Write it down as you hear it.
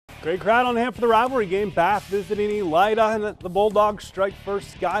Great crowd on hand for the rivalry game. Bath visiting Elida, and the Bulldogs strike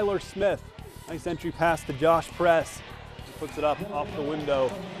first. Skylar Smith. Nice entry pass to Josh Press. He puts it up off the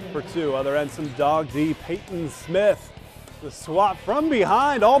window for two. Other end, some dog D. Peyton Smith. The swat from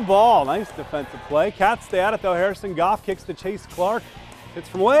behind, all ball. Nice defensive play. Cats stay at it though. Harrison Goff kicks to Chase Clark. Hits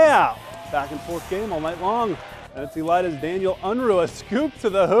from way out. Back and forth game all night long. And it's Elida's Daniel Unruh. A scoop to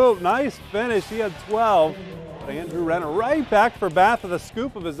the hoop. Nice finish. He had 12. But Andrew ran it right back for Bath with a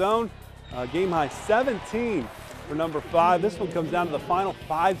scoop of his own. Game high 17 for number 5. This one comes down to the final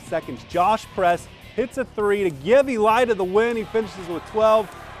 5 seconds. Josh Press hits a 3 to give Elida the win. He finishes with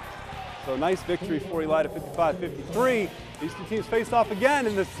 12. So nice victory for Elida, 55-53. These two teams face off again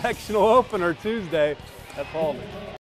in the sectional opener Tuesday at Paulding.